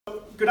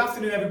Good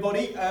afternoon,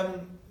 everybody.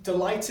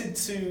 Delighted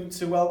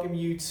to welcome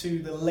you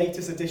to the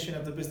latest edition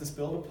of the Business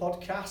Builder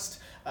podcast.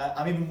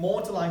 I'm even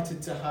more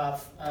delighted to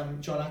have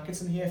John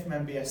Atkinson here from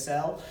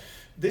NBSL.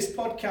 This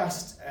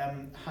podcast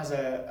has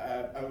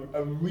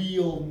a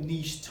real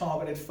niche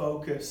targeted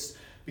focus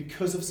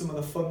because of some of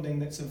the funding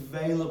that's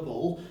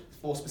available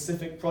for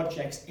specific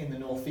projects in the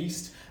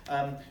Northeast.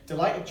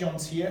 Delighted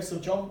John's here. So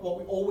John, what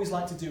we always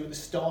like to do at the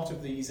start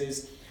of these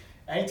is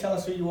tell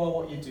us who you are,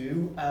 what you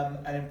do,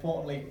 and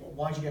importantly,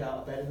 why do you get out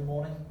of bed in the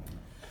morning?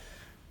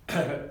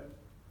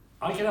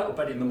 I get out of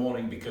bed in the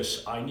morning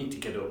because I need to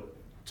get up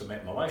to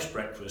make my wife's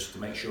breakfast to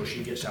make sure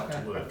she gets out to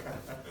work.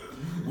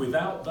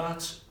 Without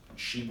that,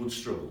 she would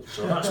struggle.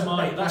 So that's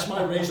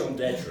my raison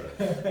d'etre.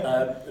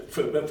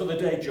 For the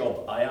day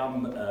job, I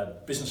am a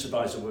business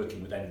advisor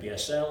working with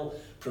NBSL,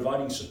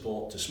 providing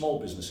support to small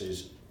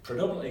businesses,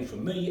 predominantly for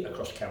me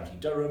across County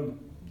Durham.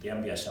 The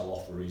NBSL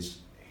offer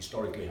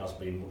historically has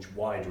been much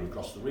wider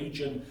across the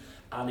region,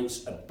 and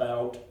it's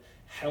about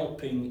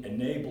helping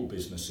enable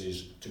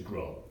businesses to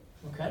grow.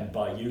 Okay. And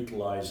by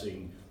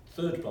utilising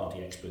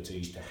third-party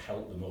expertise to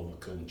help them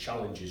overcome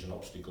challenges and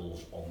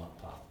obstacles on that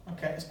path.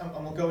 Okay,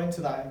 and we'll go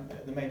into that in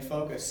the main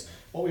focus.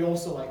 What we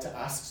also like to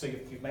ask, so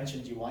you've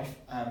mentioned your wife,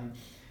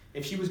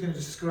 if she was going to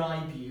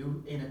describe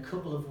you in a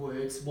couple of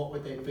words, what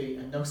would they be?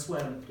 And no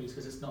swearing, please,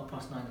 because it's not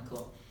past 9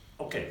 o'clock.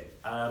 Okay,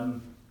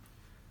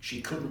 she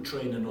couldn't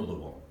train another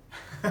one.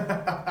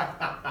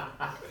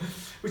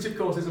 Which of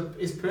course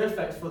is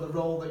perfect for the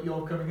role that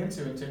you're coming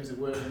into in terms of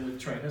working with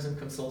trainers and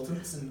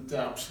consultants and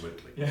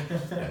absolutely. Yeah.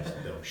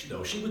 Yes,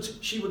 no.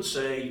 She would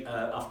say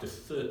after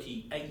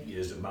 38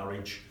 years of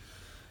marriage,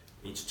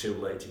 it's too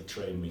late to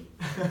train me.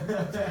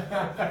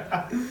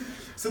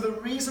 So the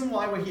reason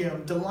why we're here,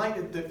 I'm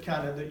delighted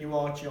that you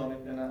are, John,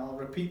 and I'll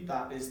repeat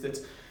that, is that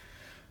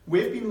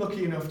we've been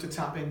lucky enough to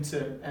tap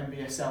into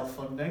NBSL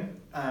funding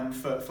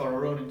for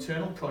our own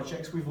internal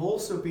projects. We've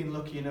also been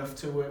lucky enough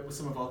to work with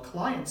some of our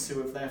clients who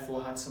have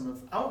therefore had some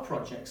of our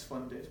projects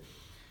funded.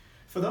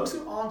 For those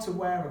who aren't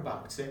aware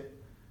about it,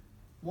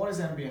 what is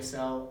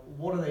NBSL,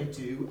 what do they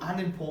do, and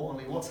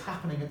importantly, what's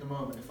happening at the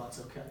moment, if that's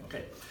okay?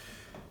 Okay.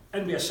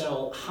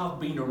 NBSL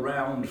have been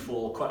around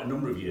for quite a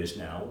number of years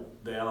now.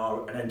 They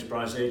are an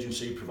enterprise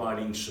agency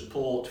providing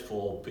support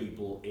for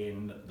people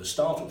in the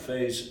startup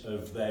phase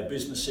of their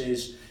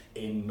businesses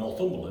in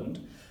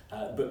Northumberland,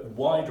 but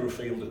wider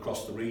afield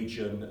across the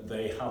region.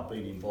 They have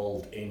been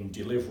involved in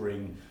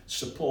delivering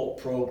support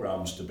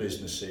programs to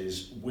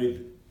businesses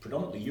with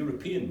predominantly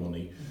European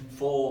money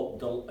for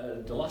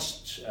the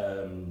last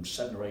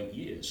 7 or 8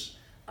 years,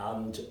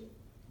 and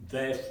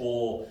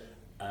therefore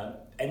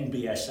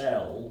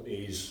NBSL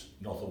is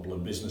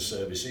Northumberland Business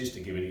Services, to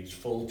give it its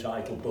full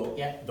title, but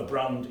the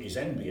brand is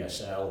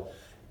NBSL,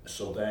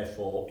 so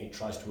therefore it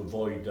tries to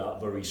avoid that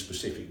very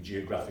specific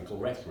geographical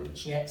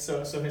reference. Yeah,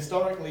 so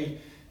historically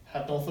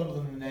had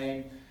Northumberland in the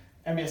name.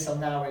 NBSL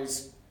now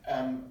is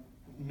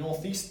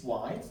northeast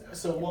wide.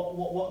 So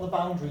what are the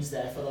boundaries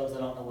there for those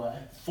that aren't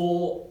aware?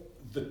 For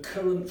the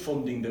current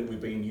funding that we've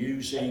been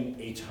using,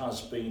 it has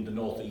been the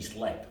Northeast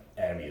LEP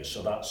area,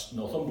 so that's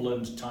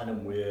Northumberland,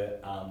 Tyne Wear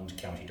and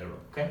County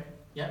Durham. Okay,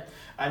 yeah.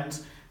 And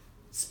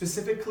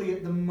specifically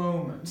at the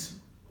moment,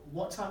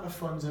 what type of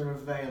funds are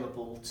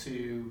available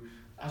to,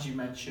 as you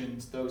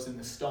mentioned, those in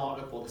the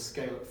startup or the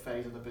scale-up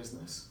phase of the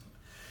business?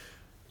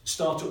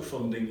 Startup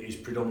funding is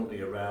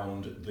predominantly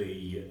around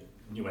the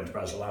New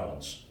Enterprise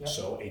Allowance,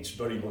 so it's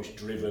very much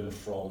driven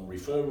from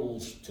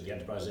referrals to the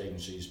enterprise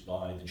agencies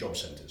by the job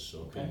centres,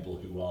 so people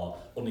who are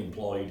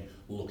unemployed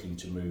looking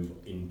to move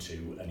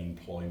into an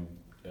employment.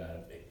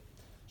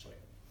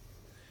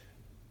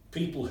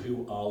 People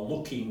who are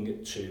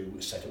looking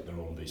to set up their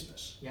own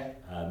business.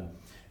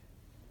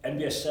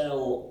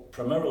 NBSL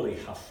primarily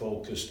have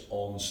focused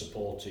on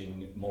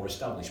supporting more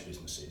established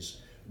businesses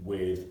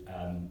with,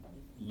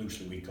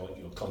 loosely we call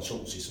it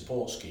consultancy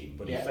support scheme,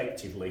 but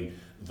effectively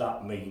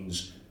that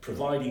means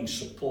providing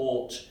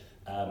support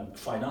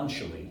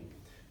financially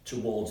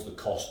towards the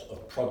cost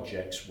of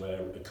projects where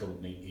a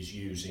company is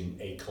using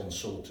a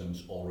consultant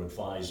or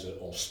advisor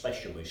or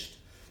specialist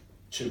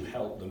to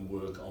help them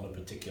work on a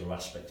particular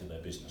aspect of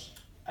their business.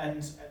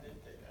 And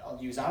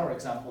I'll use our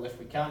example if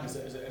we can as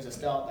a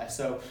start there.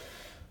 So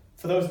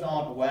for those that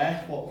aren't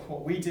aware,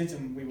 what we did,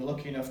 and we were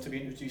lucky enough to be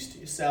introduced to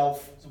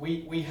yourself,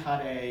 we had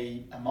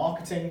a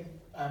marketing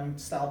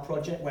style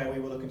project where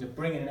we were looking to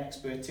bring in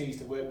expertise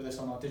to work with us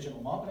on our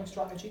digital marketing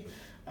strategy.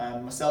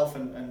 Myself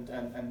and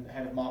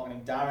head of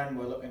marketing Darren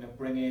were looking to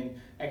bring in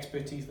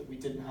expertise that we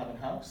didn't have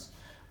in-house.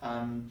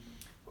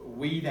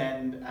 We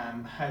then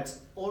had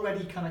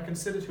already kind of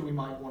considered who we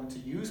might want to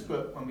use,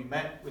 but when we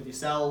met with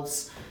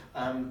yourselves,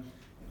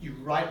 you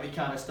rightly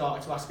kind of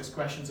started to ask us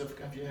questions of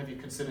have you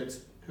considered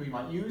who you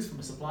might use from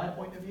a supplier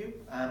point of view.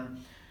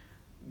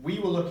 We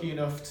were lucky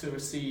enough to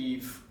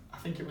receive, I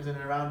think it was in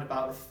around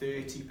about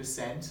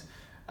 30%.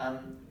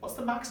 What's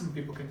the maximum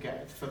people can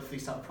get for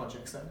these type of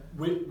projects then?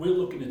 We're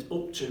looking at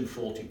up to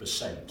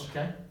 40%.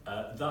 Okay.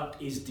 That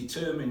is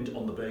determined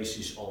on the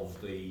basis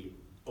of the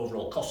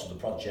overall cost of the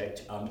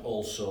project and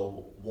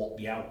also what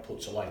the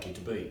outputs are likely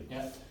to be.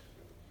 Yeah.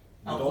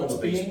 With all of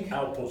these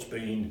outputs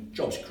being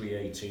jobs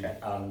created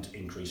and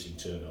increasing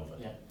turnover,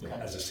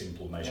 as a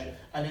simple measure. Yeah.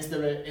 And is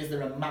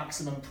there a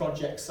maximum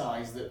project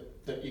size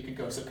that you could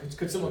go? So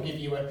could someone give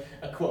you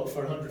a quote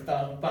for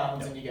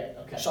 £100,000 and you get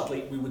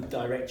Sadly, we would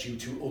direct you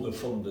to other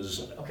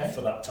funders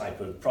for that type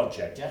of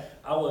project. Yeah.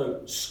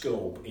 Our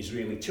scope is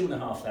really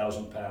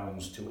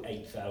 £2,500 to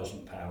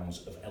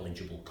 £8,000 of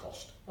eligible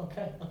cost.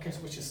 Okay, so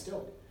which is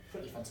still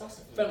pretty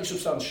fantastic. Fairly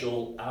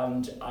substantial,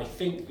 and I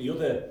think the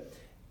other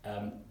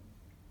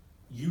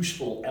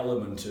useful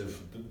element of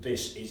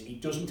this is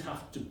it doesn't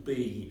have to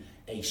be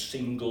a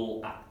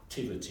single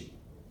activity.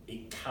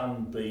 It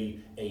can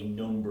be a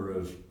number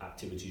of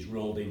activities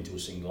rolled into a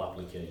single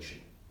application.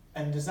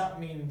 And does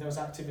that mean those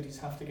activities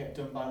have to get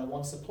done by the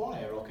one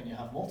supplier, or can you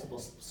have multiple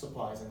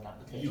suppliers in an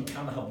application? You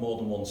can have more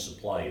than one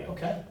supplier.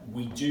 Okay.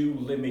 We do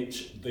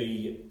limit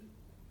the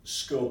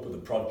scope of the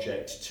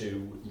project to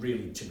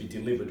be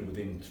delivered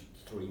within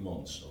 3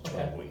 months or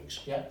 12 weeks.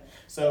 Yeah.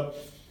 So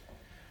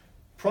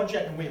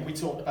project, and we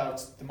talked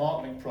about the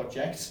marketing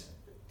project.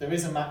 There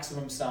is a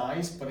maximum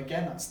size, but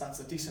again, that's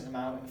a decent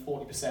amount, and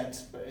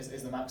 40%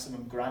 is the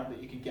maximum grant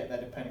that you can get there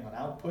depending on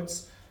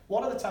outputs.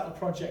 What are the type of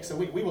projects? So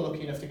we were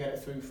lucky enough to get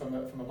it through from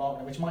a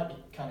marketing, which might be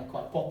kind of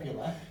quite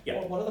popular.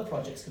 Yeah. What other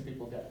projects can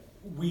people get?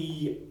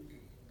 We,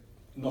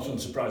 not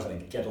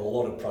unsurprisingly, get a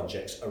lot of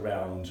projects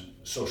around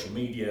social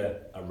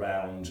media,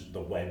 around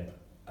the web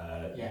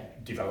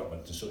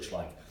development and such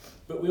like.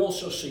 But we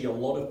also see a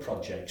lot of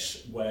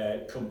projects where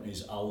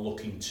companies are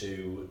looking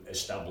to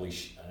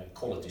establish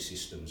quality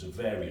systems of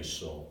various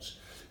sorts.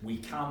 We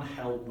can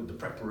help with the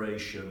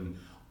preparation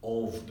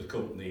of the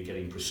company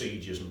getting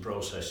procedures and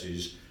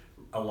processes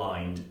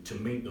aligned to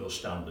meet those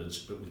standards,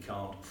 but we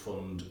can't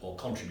fund or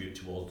contribute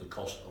towards the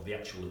cost of the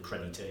actual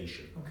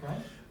accreditation. Okay.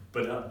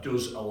 But that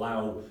does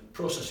allow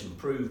process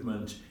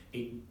improvement.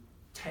 It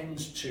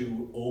tends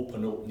to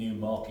open up new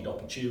market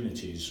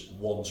opportunities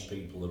once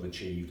people have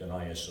achieved an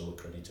ISO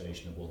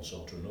accreditation of one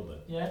sort or another.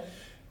 Yeah.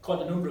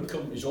 Quite a number of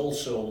companies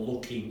also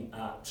looking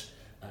at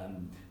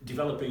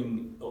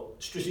developing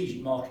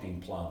strategic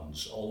marketing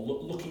plans or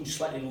looking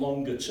slightly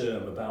longer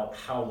term about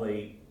how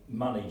they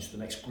manage the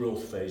next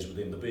growth phase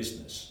within the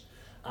business.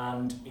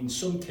 And in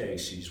some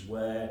cases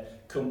where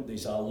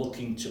companies are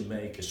looking to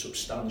make a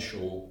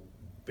substantial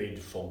bid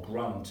for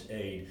grant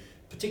aid,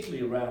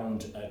 particularly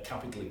around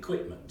capital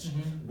equipment,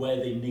 where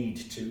they need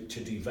to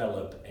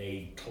develop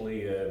a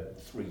clear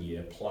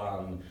 3-year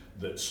plan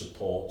that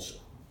supports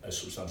a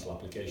substantial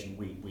application.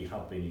 We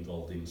have been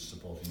involved in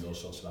supporting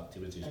those sorts of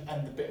activities.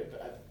 And the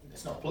bit,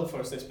 it's not a plug for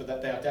us this, but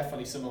that they are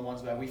definitely some of the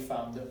ones where we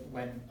found that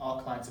when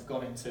our clients have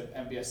gone into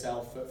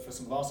MBSL for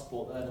some of our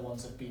support, they're the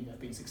ones that have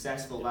been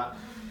successful. That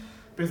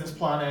business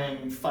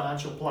planning,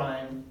 financial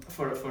planning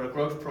for a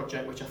growth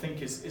project, which I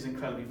think is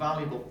incredibly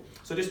valuable.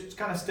 So just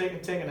kind of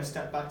taking a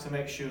step back to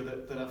make sure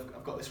that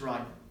I've got this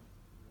right.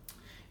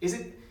 Is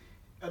it,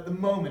 at the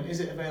moment, is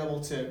it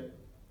available to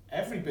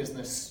every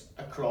business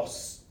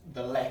across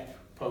the LEP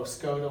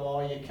postcode,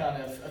 or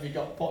have you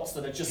got pots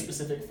that are just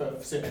specific for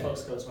certain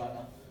postcodes right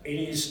now? It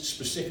is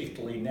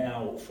specifically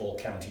now for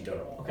County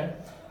Durham. Okay.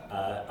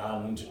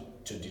 And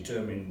to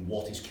determine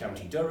what is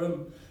County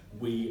Durham,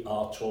 we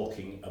are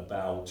talking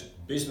about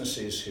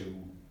businesses who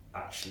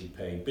actually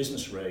pay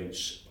business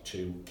rates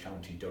to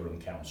County Durham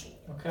Council.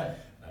 Okay.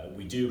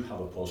 We do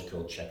have a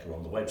postcode checker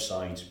on the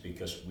website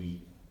because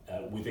we,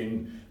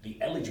 within the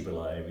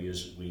eligible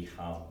areas, we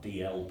have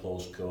DL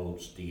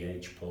postcodes,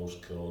 DH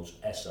postcodes,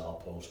 SR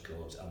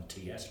postcodes and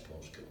TS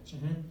postcodes.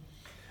 Mm-hmm.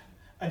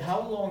 And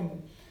how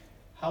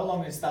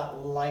long is that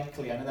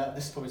likely? I know that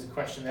this is probably a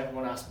question that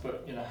everyone asks,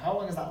 but how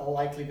long is that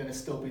likely going to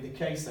still be the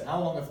case? And how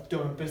long have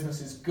Durham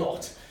businesses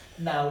got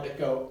now to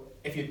go?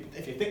 If you're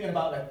thinking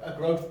about a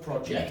growth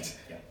project,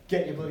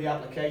 get your bloody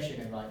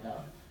application in right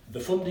now. The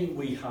funding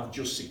we have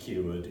just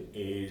secured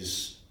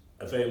is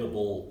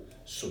available,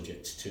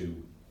 subject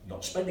to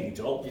not spending it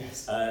all,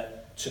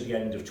 to the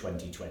end of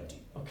 2020.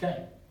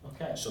 Okay.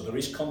 So there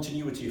is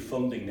continuity of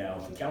funding now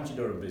for County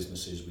Durham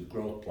businesses with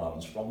growth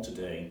plans from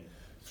today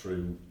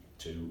through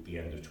to the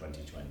end of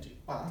 2020.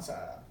 Wow,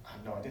 I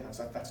had no idea.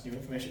 That's new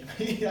information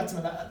to me.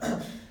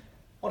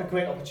 What a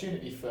great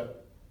opportunity for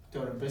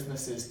Durham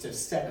businesses to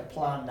set a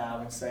plan now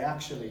and say,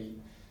 actually,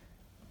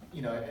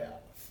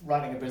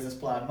 writing a business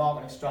plan,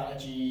 marketing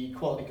strategy,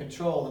 quality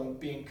control, and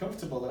being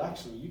comfortable that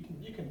actually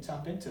you can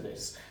tap into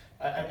this.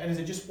 And is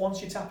it just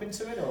once you tap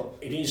into it, or?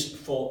 It is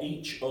for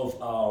each of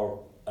our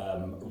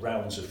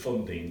rounds of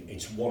funding.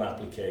 It's one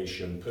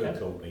application per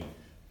company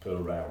per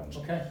round.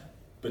 Okay.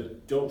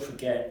 But don't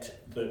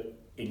forget that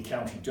in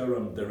County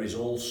Durham there is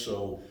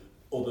also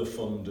other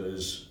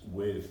funders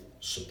with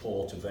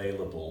support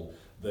available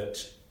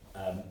that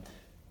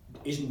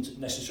isn't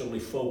necessarily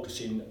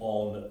focusing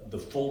on the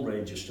full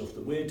range of stuff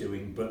that we're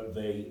doing, but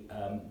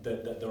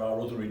that there are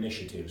other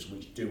initiatives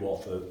which do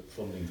offer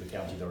funding for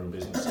County Durham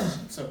businesses.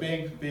 So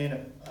being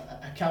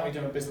a County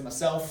Durham business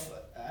myself,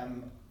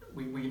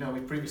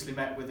 we previously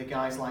met with the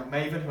guys like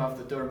Maven who have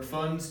the Durham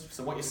funds.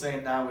 So what you're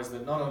saying now is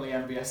that not only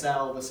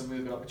NBSL, there's some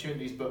really good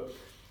opportunities,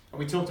 and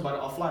we talked about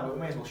it offline, but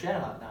we may as well share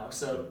that now.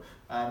 So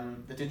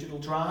the Digital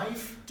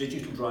Drive.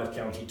 Digital Drive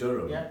County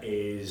Durham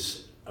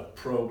is a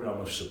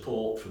programme of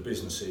support for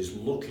businesses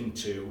looking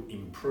to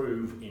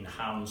improve,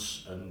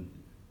 enhance and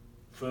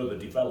further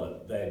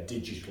develop their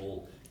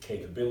digital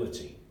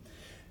capability.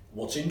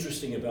 What's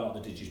interesting about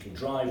the Digital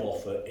Drive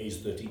offer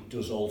is that it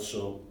does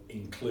also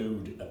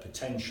include a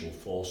potential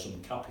for some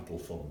capital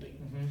funding,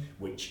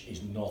 which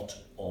is not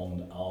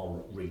on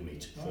our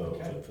remit for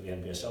the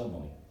NBSL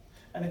money.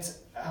 And it's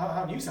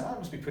how new is that? That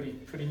must be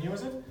pretty new,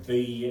 is it?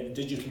 The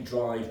Digital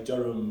Drive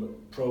Durham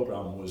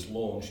programme was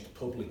launched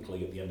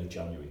publicly at the end of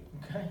January.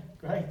 Okay,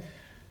 great.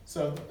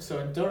 So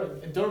in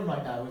Durham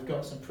right now, we've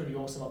got some pretty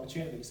awesome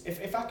opportunities.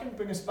 If I can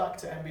bring us back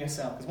to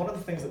NBSL, because one of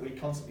the things that we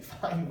constantly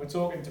find when we're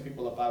talking to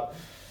people about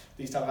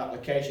these type of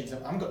applications, I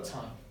haven't got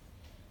time.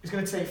 It's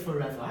going to take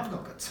forever. I've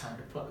not got time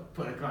to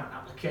put a grant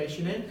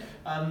application in.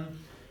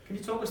 Can you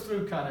talk us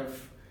through kind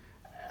of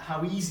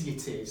how easy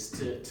it is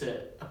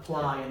to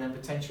apply, and then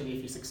potentially, if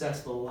you're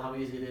successful, how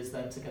easy it is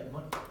then to get the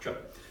money? Sure.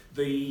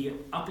 The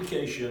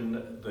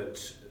application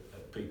that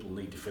people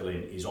need to fill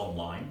in is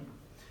online,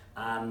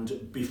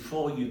 and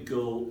before you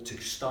go to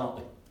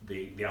start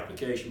the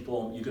application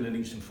form, you're going to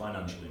need some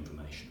financial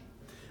information.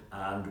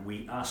 And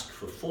we ask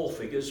for 4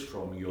 figures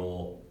from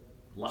your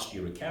last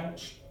year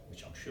accounts,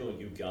 which I'm sure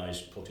you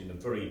guys put in a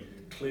very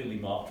clearly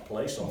marked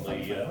place on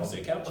the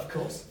account. Of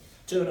course.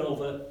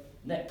 Turnover,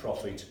 net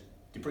profit,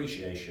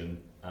 depreciation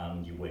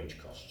and your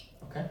wage costs.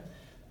 Okay.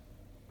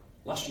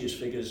 Last year's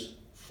figures,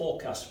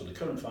 forecast for the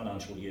current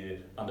financial year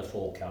and a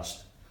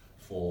forecast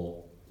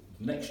for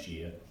next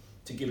year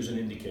to give us an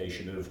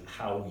indication of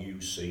how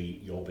you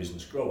see your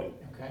business growing.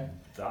 Okay.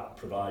 That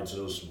provides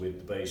us with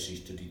the basis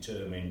to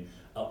determine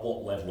at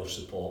what level of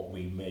support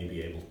we may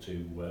be able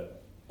to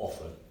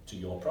offer to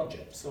your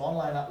project. So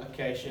online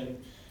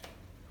application,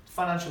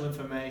 financial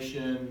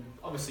information,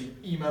 obviously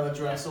email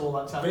address, all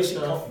that type of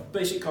stuff.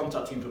 Basic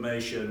contact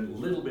information, a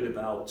little bit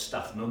about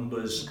staff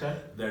numbers. Okay.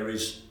 There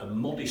is a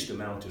modest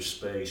amount of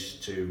space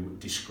to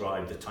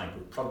describe the type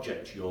of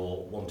project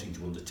you're wanting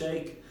to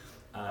undertake,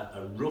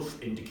 a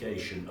rough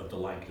indication of the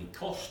likely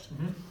cost,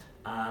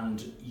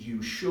 and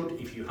you should,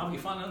 if you have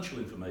your financial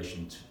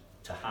information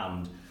to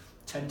hand,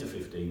 10 to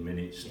 15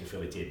 minutes to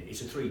fill it in.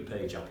 It's a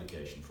 3-page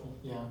application form.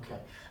 Yeah, okay.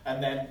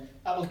 And then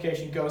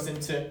application goes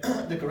into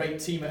the great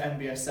team at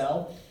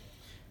NBSL.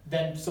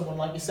 Then someone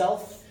like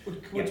yourself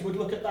would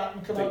look at that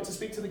and come out to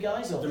speak to the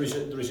guys? Or? There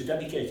is a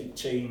dedicated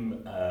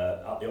team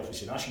at the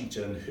office in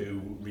Ashington who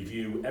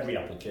review every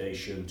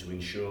application to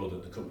ensure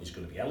that the company is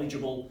going to be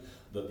eligible,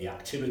 that the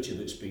activity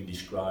that's been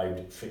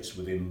described fits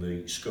within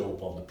the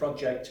scope of the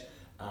project,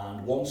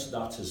 and once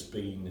that has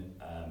been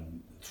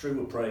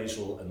through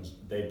appraisal and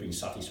they've been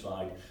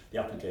satisfied, the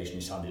application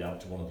is handed out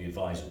to one of the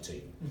advisor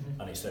team.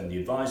 And it's then the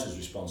advisor's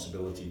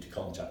responsibility to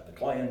contact the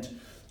client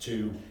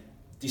to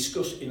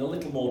discuss in a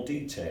little more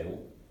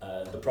detail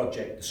the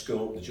project, the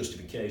scope, the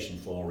justification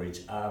for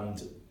it,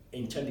 and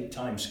intended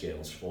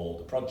timescales for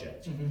the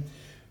project.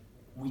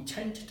 We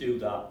tend to do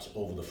that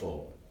over the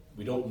phone.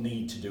 We don't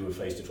need to do a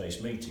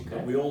face-to-face meeting,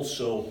 but we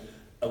also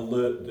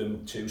alert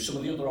them to some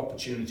of the other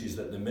opportunities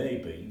that there may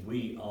be.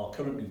 We are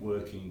currently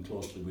working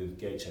closely with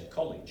Gateshead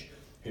College,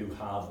 who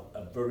have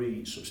a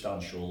very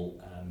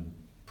substantial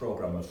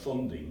programme of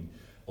funding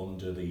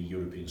under the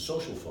European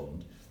Social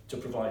Fund to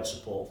provide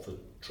support for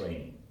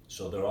training.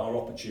 So there are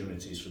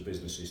opportunities for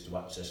businesses to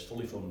access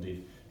fully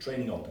funded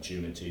training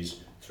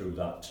opportunities through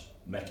that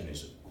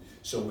mechanism.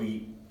 So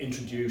we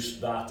introduce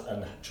that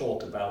and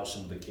talk about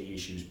some of the key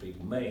issues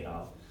people may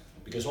have,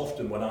 because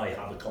often when I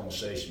have a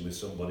conversation with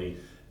somebody,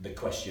 the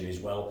question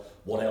is, well,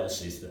 what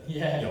else is there?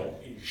 Yeah. You know,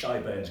 shy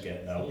burns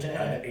getting out.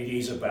 Yeah. And it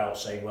is about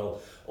saying,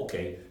 well,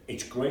 okay,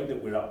 it's great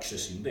that we're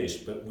accessing this,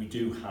 but we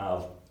do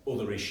have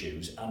other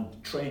issues,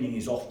 and training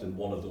is often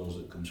one of those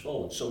that comes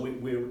forward. So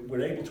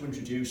we're able to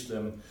introduce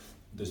them.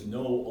 There's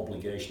no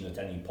obligation at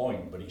any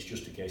point, but it's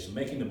just a case of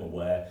making them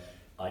aware,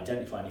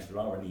 identifying if there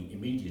are any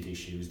immediate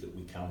issues that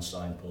we can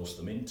signpost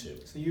them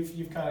into. So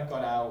you've kind of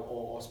got out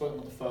or spoken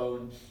on the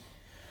phone,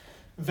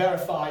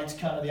 verified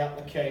kind of the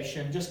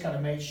application, just kind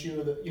of made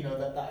sure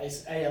that that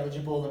is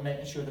eligible, and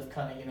making sure they've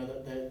kind of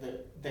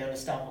that they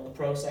understand what the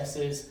process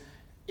is.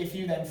 If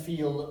you then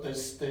feel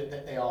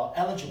that they are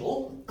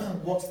eligible,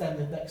 what's then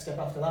the next step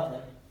after that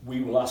then?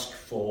 We will ask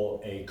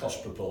for a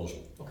cost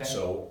proposal. Okay.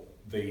 So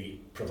the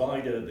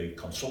provider, the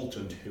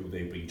consultant who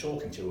they've been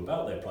talking to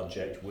about their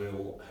project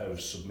will have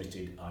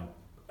submitted,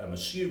 I'm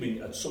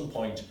assuming at some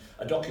point,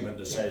 a document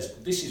that says,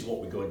 this is what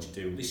we're going to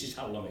do, this is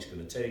how long it's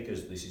going to take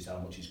us, this is how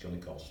much it's going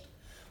to cost.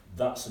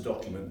 That's the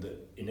document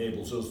that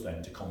enables us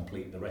then to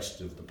complete the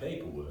rest of the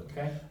paperwork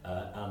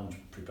and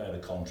prepare the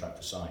contract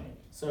for signing.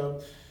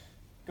 So,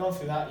 going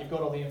through that, you've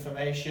got all the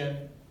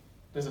information,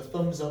 there's a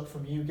thumbs up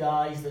from you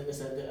guys, that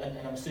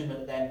and I'm assuming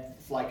that then,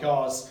 like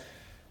ours,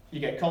 you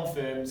get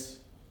confirmed,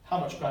 how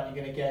much grant you're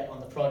going to get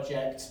on the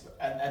project,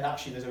 and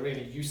actually there's a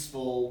really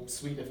useful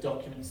suite of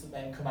documents that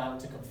then come out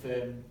to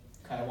confirm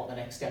kind of what the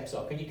next steps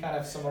are. Can you kind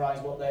of summarise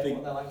what they're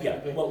likely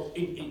to be? Well,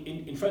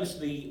 in fairness,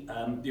 the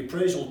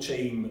appraisal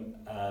team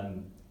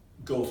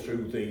go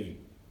through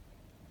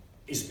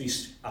is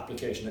this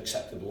application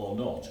acceptable or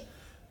not.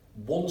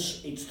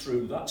 Once it's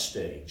through that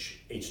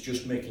stage, it's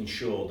just making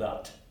sure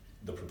that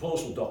the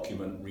proposal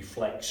document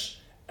reflects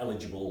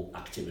eligible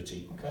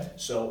activity. Okay.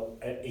 So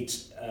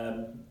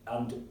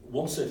and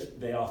once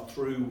they are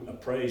through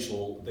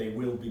appraisal, they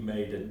will be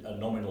made a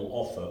nominal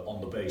offer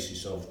on the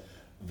basis of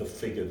the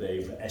figure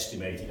they've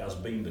estimated as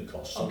being the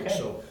cost. Okay.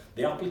 So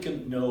the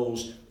applicant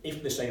knows,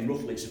 if they're saying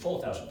roughly it's a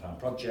 £4,000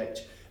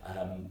 project,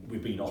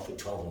 we've been offered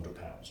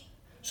 £1,200.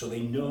 So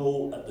they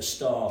know at the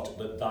start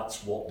that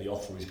that's what the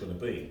offer is going to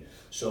be.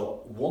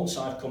 So once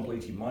I've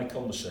completed my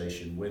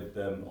conversation with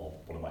them, or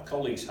one of my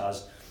colleagues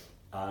has,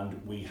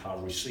 and we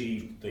have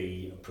received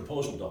the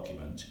proposal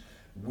document,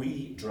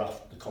 we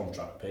draft the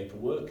contract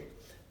paperwork,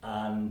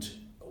 and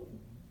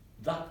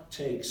that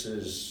takes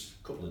us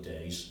a couple of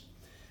days.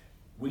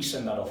 We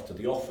send that off to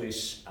the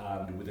office,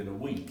 and within a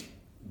week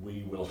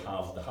we will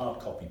have the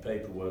hard copy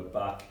paperwork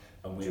back,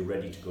 and we're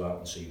ready to go out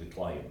and see the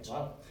client.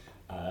 Wow.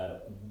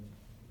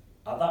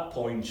 At that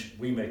point,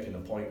 we make an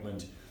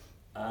appointment,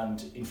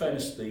 and in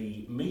fairness,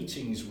 the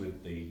meetings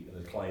with the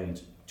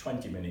client,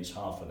 20 minutes,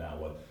 half an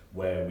hour,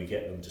 where we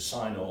get them to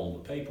sign all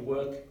the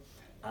paperwork,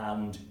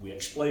 and we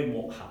explain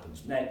what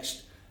happens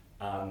next,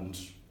 and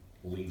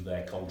leave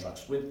their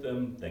contracts with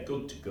them. They're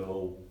good to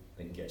go.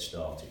 They can get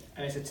started.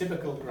 And it's a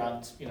typical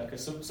grant, you know,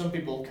 because some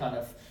people kind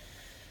of,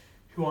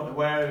 who aren't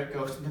aware of it,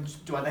 go,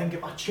 do I then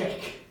get my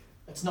cheque?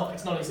 It's not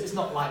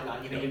like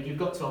that. You know, you've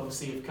got to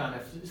obviously have kind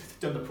of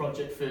done the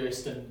project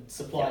first and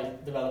supply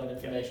the relevant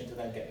information to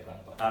then get the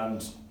grant back.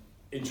 And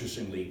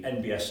interestingly,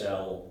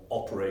 NBSL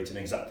operate in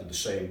exactly the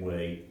same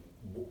way.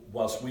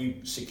 Whilst we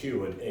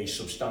secured a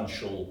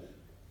substantial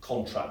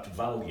contract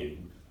value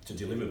to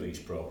deliver these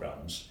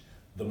programs,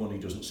 the money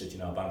doesn't sit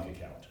in our bank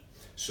account.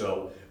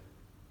 So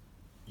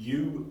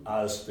you,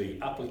 as the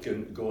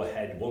applicant, go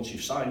ahead, once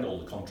you've signed all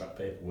the contract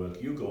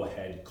paperwork, you go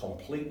ahead,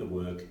 complete the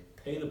work,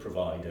 pay the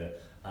provider,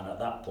 and at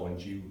that point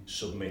you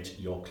submit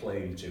your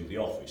claim to the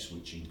office,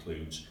 which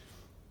includes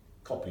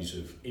copies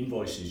of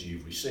invoices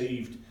you've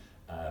received,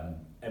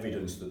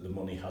 evidence that the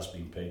money has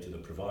been paid to the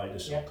provider,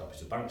 so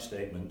copies of bank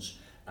statements,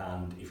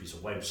 and if it's a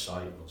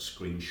website, well,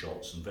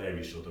 screenshots and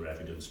various other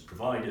evidence.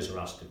 Providers are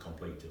asked to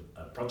complete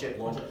a project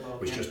log,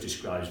 which just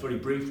describes very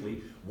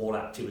briefly what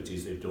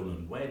activities they've done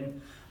and when,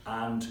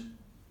 and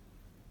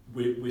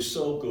we're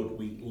so good,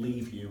 we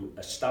leave you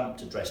a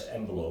stamped addressed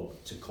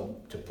envelope to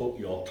put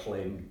your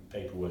claim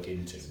paperwork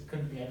into. It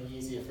couldn't be any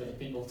easier for the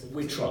people to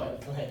we try.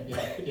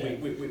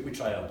 Claim. We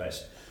try our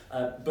best.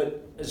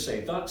 But as I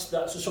say, that's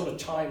a sort of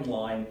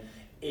timeline.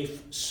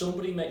 If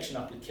somebody makes an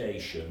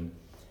application,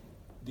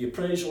 the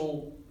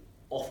appraisal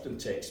often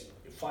takes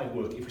 5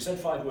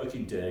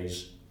 working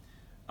days,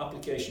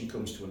 application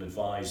comes to an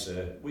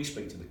advisor, we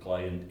speak to the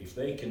client. If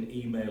they can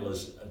email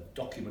us a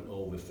document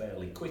over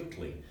fairly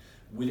quickly,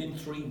 within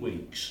 3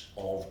 weeks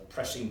of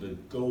pressing the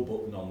go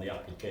button on the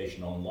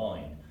application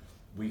online,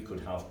 we could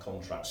have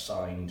contracts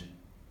signed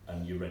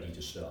and you're ready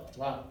to start.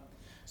 Wow.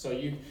 So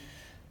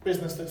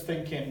business that's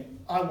thinking,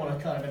 I want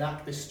to kind of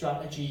enact this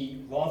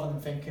strategy, rather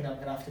than thinking I'm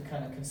going to have to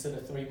kind of consider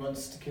 3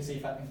 months to see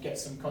if I can get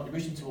some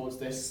contribution towards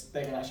this,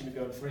 they can actually be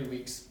going 3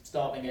 weeks,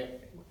 starting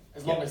it,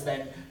 as long as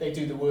then they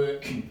do the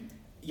work.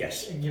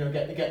 Yes. And, you know,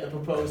 get the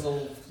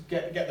proposal,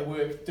 get the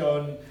work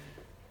done,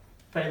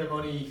 pay the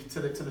money to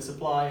the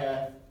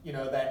supplier, you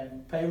know,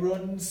 then pay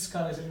runs,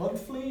 kind of, is it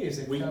monthly? Is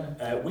it we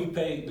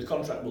pay, the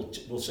contract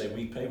will say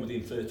we pay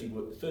within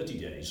 30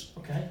 days.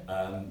 Okay.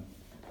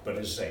 But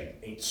as I say,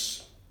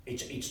 it's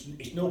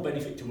no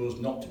benefit to us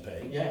not to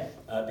pay,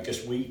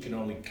 because we can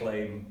only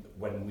claim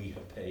when we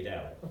have paid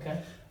out. Okay.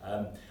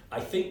 I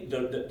think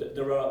that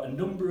there are a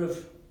number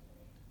of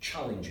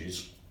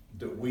challenges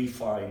that we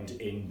find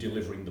in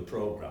delivering the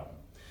programme.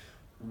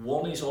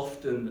 One is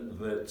often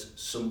that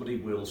somebody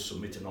will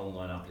submit an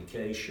online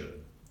application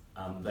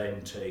and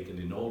then take an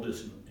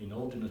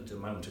inordinate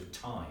amount of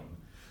time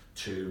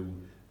to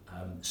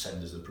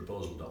send us the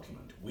proposal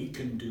document. We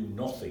can do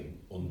nothing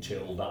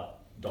until that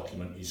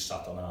document is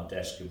sat on our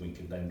desk and we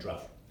can then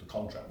draft the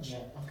contracts. Yeah,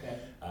 okay.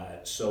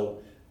 So,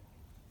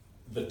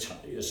 but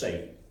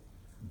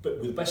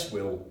with best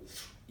will,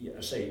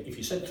 if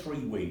you said 3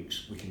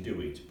 weeks, we can do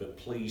it, but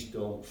please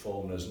don't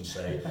phone us and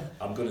say,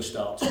 I'm going to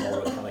start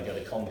tomorrow, can I get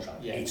a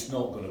contract? Yeah. It's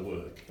not going to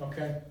work.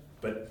 Okay.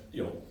 But,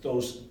 you know,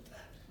 those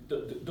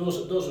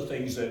are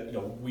things that, you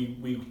know,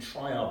 we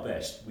try our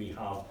best. We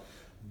have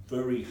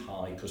very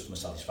high customer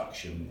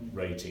satisfaction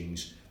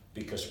ratings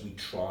because we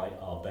try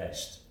our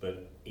best,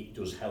 but it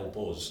does help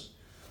us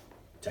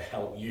to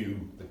help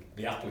you,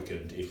 the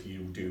applicant, if you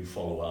do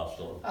follow our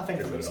sort of. I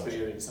think from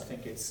experience, I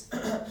think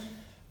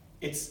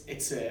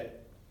it's a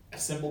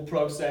simple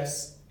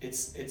process.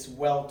 It's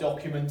well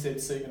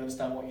documented, so you can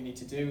understand what you need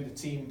to do. The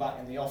team back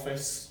in the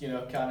office, you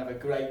know, kind of a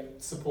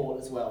great support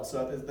as well.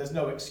 So there's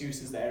no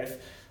excuses there.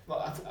 If,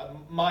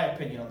 my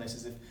opinion on this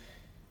is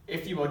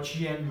if you are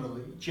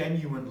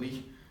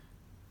genuinely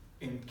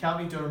in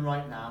County Durham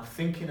right now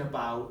thinking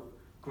about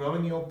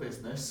growing your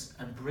business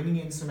and bringing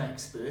in some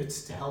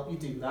experts to help you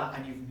do that,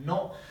 and you've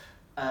not,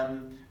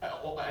 and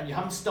you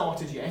haven't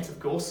started yet, of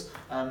course,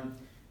 then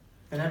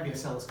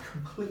NBSL is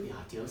completely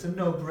ideal. It's a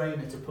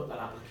no-brainer to put that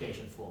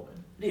application form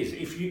in. It is.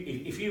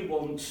 If you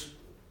want,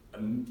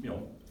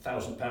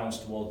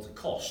 £1,000 towards the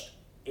cost,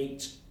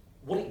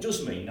 what it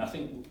does mean. I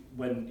think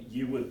when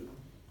you were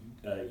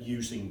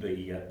using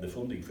the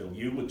funding, Phil,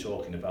 you were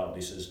talking about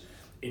this as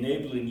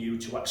enabling you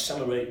to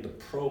accelerate the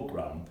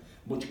programme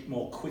much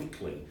more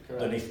quickly.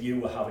 Correct. Than if you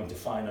were having to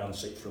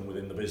finance it from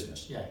within the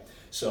business. Yeah.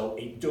 So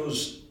it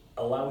does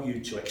allow you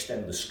to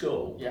extend the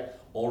scope, yeah,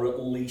 or at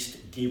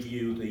least give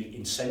you the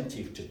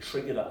incentive to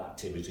trigger that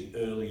activity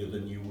earlier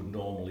than you would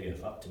normally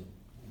have had to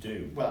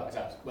do. Well,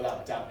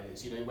 without a doubt it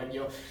is. When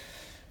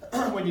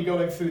you're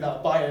going through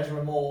that buyer's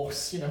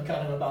remorse,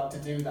 kind of about to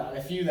do that,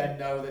 if you then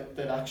know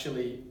that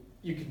actually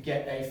you can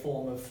get a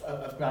form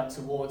of grant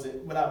towards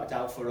it, without a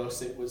doubt for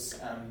us it was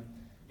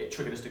it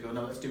triggered us to go,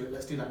 no, let's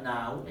do that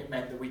now. It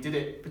meant that we did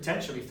it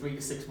potentially 3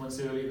 to 6 months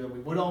earlier than we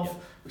would have,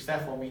 which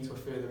therefore means we're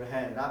further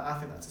ahead, and I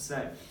think that's the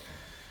same.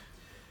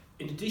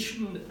 In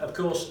addition, of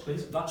course,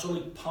 please, that's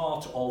only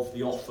part of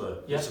the offer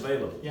that's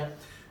available. Yeah.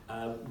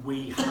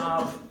 We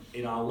have,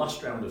 in our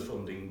last round of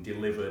funding,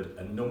 delivered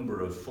a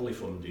number of fully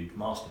funded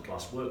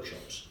masterclass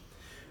workshops,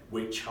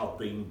 which have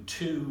been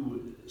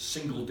 2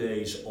 single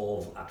days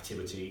of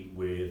activity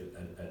with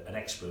an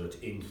expert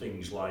in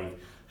things like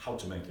how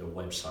to make your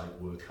website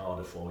work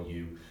harder for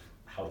you,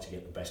 how to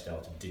get the best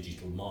out of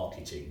digital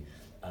marketing,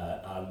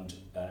 and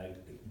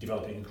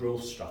developing a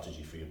growth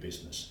strategy for your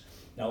business.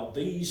 Now,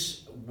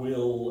 these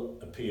will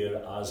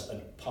appear as a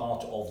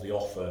part of the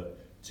offer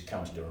to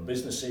County Durham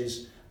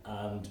businesses,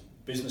 and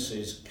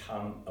businesses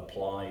can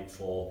apply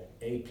for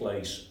a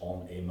place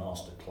on a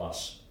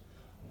masterclass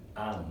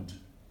and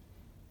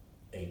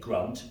a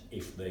grant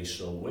if they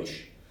so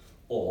wish,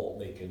 or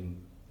they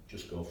can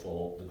just go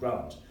for the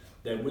grant.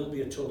 There will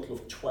be a total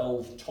of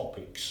 12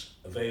 topics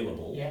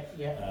available.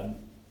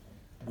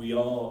 We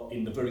are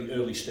in the very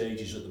early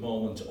stages at the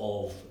moment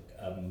of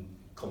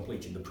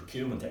completing the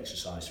procurement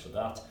exercise for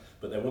that,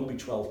 but there will be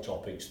 12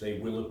 topics. They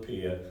will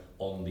appear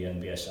on the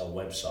NBSL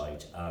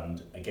website,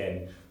 and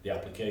again, the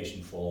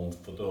application form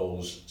for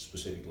those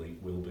specifically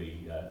will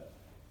be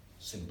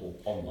simple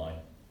online.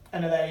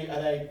 And are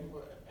they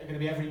going to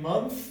be every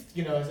month?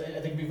 Are they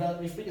going to be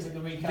relatively free? Is it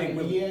going to be kind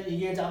of a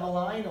year down the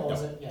line, or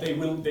is it? Yeah. They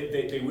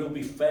will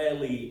be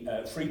fairly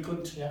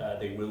frequent. Yeah.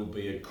 They will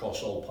be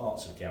across all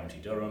parts of County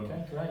Durham.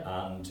 Okay, great.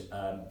 And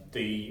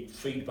the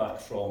feedback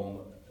from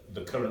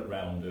the current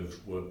round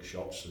of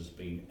workshops has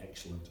been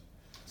excellent.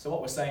 So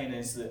what we're saying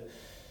is that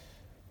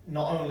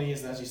not only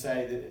is, as you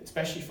say, that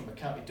especially from a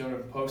County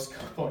Durham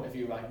postcode point of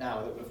view right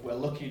now, that we're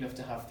lucky enough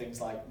to have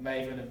things like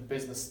Maven and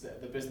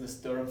the Business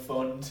Durham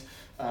Fund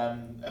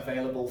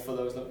available for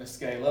those looking to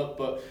scale up,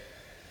 but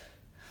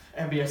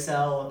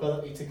NBSL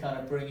ability to kind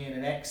of bring in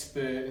an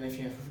expert, and if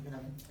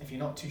you're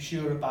not too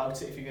sure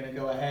about it, if you're going to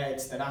go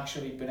ahead, then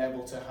actually being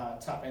able to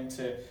tap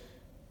into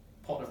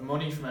pot of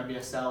money from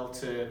NBSL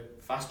to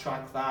fast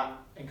track that,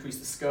 increase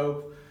the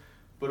scope,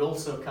 but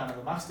also kind of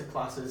the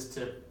masterclasses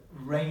to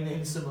rein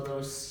in some of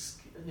those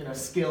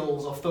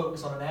skills or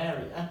focus on an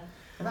area,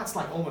 and that's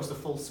like almost a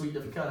full suite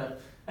of kind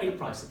of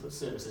enterprise support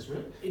services,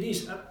 really. It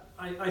is.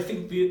 I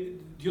think the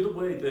other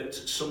way that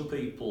some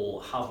people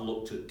have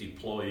looked at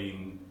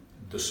deploying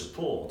the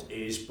support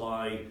is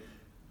by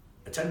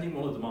attending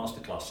one of the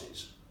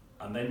masterclasses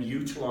and then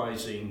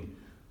utilising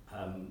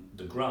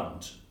the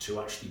grant to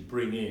actually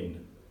bring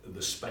in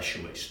the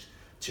specialist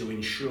to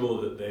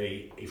ensure that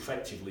they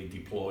effectively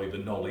deploy the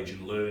knowledge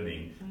and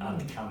learning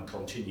and can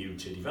continue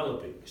to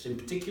develop it. Because in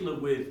particular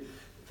with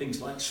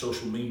things like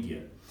social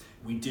media,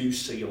 we do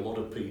see a lot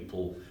of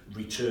people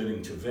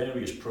returning to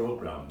various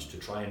programs to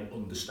try and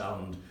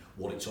understand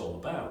what it's all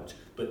about,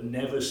 but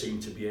never seem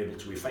to be able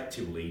to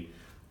effectively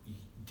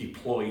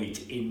deploy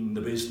it in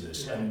the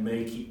business and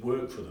make it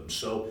work for them.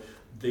 So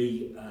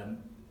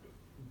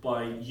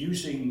by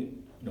using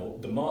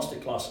the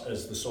masterclass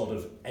as the sort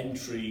of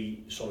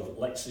entry,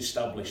 let's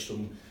establish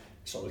some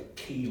sort of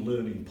key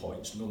learning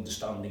points and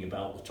understanding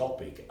about the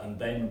topic, and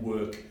then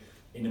work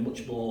in a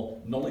much more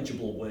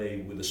knowledgeable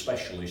way with a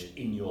specialist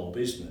in your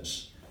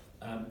business,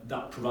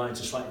 that provides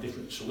a slightly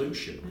different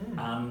solution.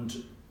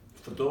 And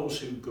for those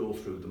who go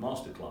through the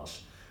masterclass,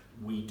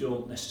 we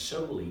don't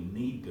necessarily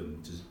need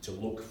them to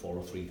look for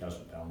a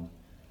 £3,000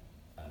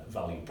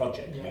 value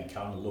project. We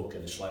can look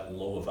at a slightly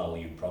lower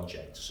value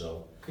project.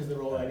 So because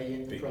they're already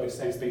in the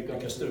process.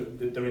 Because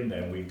they're in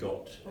there, and we've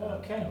got.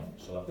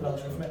 So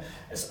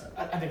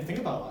I didn't think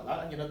about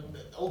that.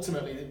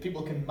 Ultimately,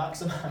 people can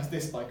maximise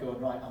this by going,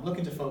 right, I'm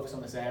looking to focus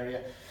on this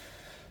area.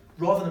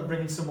 Rather than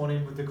bringing someone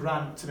in with the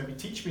grant to maybe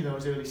teach me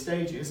those early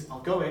stages,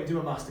 I'll go in, do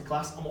a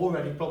masterclass. I'm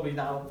already probably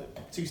now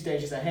 2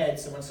 stages ahead.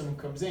 So when someone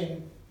comes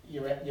in,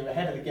 you're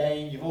ahead of the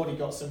game. You've already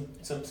got some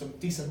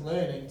decent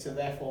learning to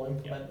therefore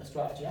implement the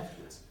strategy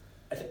afterwards.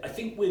 I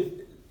think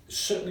with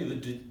certainly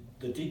the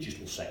the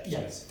digital sector.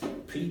 Yes.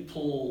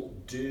 People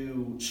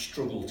do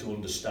struggle to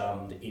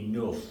understand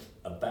enough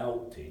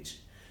about it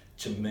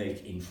to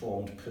make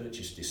informed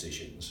purchase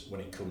decisions when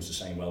it comes to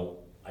saying, well,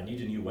 I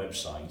need a new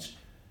website,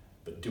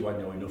 but do I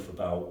know enough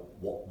about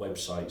what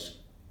websites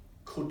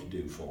could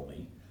do for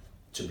me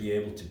to be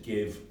able to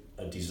give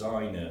a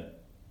designer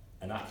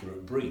an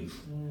accurate brief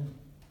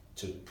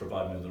to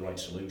provide me with the right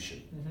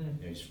solution?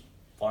 You know, it's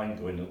fine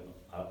going,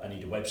 I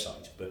need a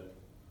website, but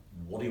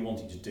what are you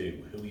wanting to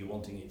do? Who are you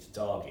wanting it to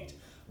target?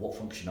 What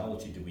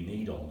functionality do we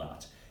need on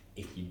that?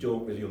 If you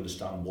don't really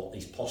understand what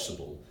is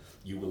possible,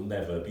 you will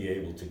never be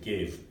able to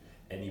give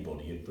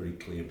anybody a very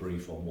clear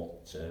brief on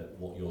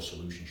what your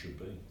solution should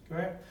be.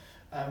 Great.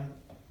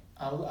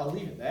 I'll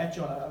leave it there,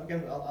 John.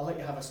 Again, I'll let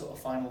you have a sort of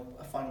final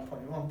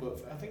point you want,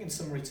 but I think in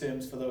summary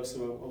terms for those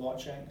who are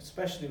watching,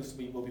 especially as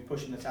we'll be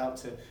pushing it out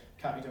to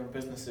County Durham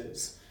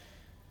businesses,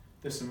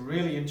 there's some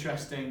really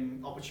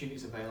interesting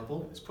opportunities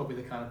available. It's probably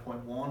the kind of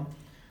point one.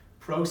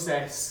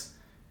 Process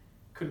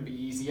couldn't be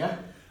easier.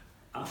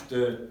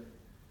 After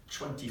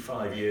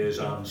 25 years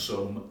and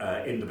some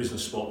in the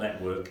Business Support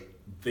Network,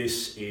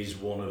 this is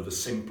one of the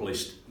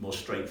simplest, most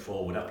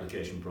straightforward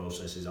application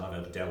processes I've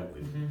ever dealt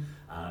with.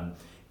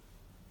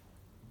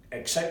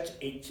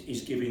 Except it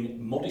is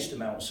giving modest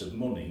amounts of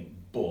money,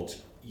 but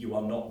you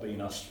are not being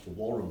asked for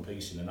war and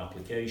peace in an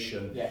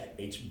application. Yeah.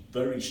 It's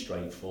very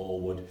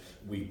straightforward.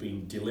 We've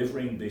been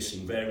delivering this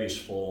in various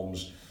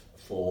forms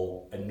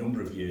for a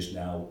number of years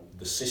now.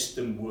 The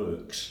system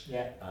works,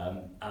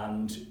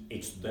 and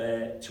it's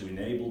there to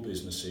enable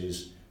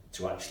businesses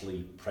to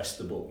actually press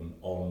the button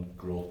on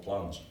growth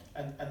plans.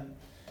 And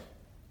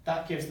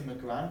that gives them a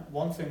grant.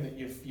 One thing that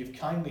you've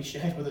kindly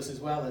shared with us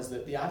as well is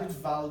that the added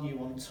value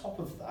on top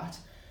of that,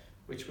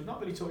 which we've not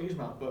really talked to you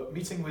about, but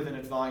meeting with an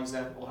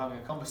advisor or having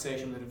a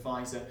conversation with an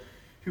advisor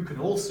who can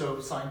also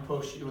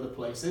signpost you to other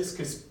places,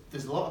 because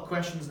there's a lot of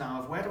questions now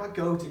of where do I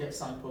go to get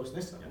signposted.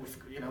 This,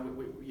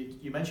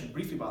 you mentioned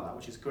briefly about that,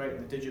 which is great,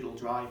 and the digital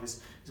drive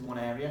is one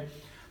area.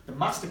 The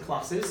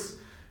masterclasses,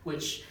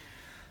 which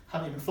I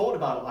hadn't even thought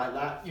about it like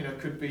that,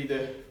 could be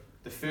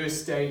the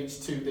first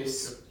stage to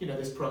this,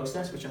 this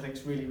process, which I think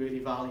is really, really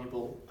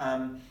valuable.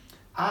 And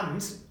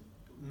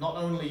not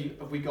only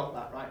have we got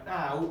that right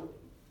now,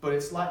 but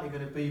it's likely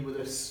going to be with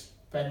us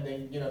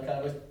spending,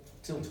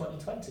 till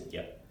 2020.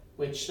 Yeah.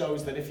 Which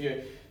shows that if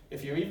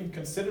you're even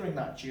considering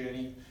that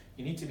journey,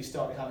 you need to be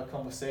starting to have a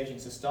conversation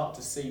to start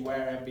to see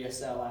where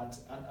MBSL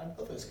and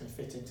others can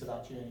fit into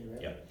that journey,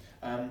 really.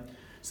 Yeah.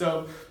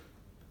 So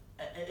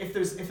if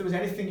there was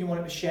anything you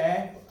wanted to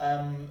share,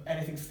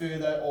 anything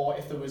further, or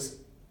if there was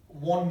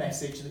one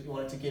message that you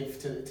wanted to give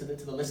to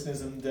the listeners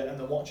and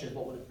the watchers,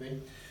 what would it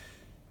be?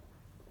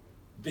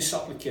 This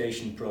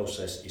application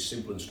process is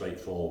simple and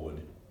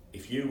straightforward.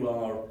 If you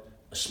are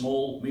a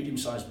small,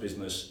 medium-sized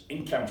business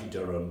in County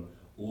Durham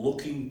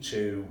looking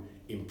to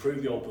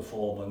improve your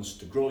performance,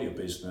 to grow your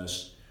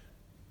business,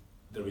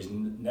 there is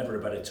never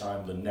a better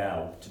time than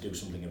now to do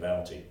something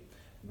about it.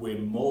 We're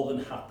more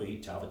than happy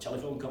to have a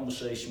telephone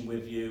conversation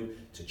with you,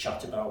 to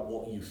chat about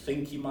what you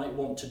think you might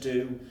want to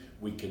do.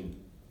 We can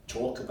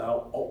talk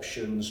about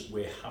options.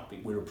 We're happy,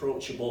 we're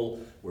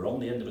approachable, we're on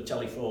the end of a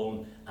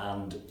telephone,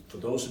 and for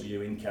those of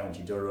you in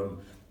County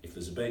Durham, if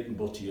there's a bacon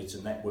butty at a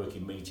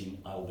networking meeting,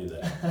 I'll be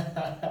there.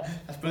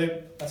 That's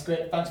brilliant. That's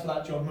great. Thanks for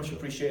that, John. Much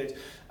appreciated.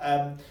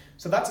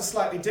 So that's a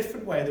slightly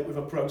different way that we've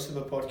approached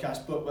the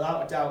podcast, but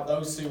without a doubt,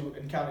 those who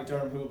in County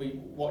Durham who will be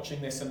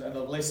watching this and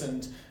have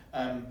listened,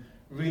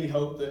 really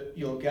hope that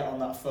you'll get on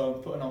that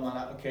phone, put an online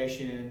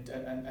application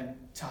and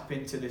tap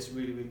into this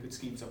really, really good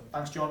scheme. So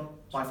thanks, John.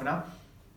 Bye for now.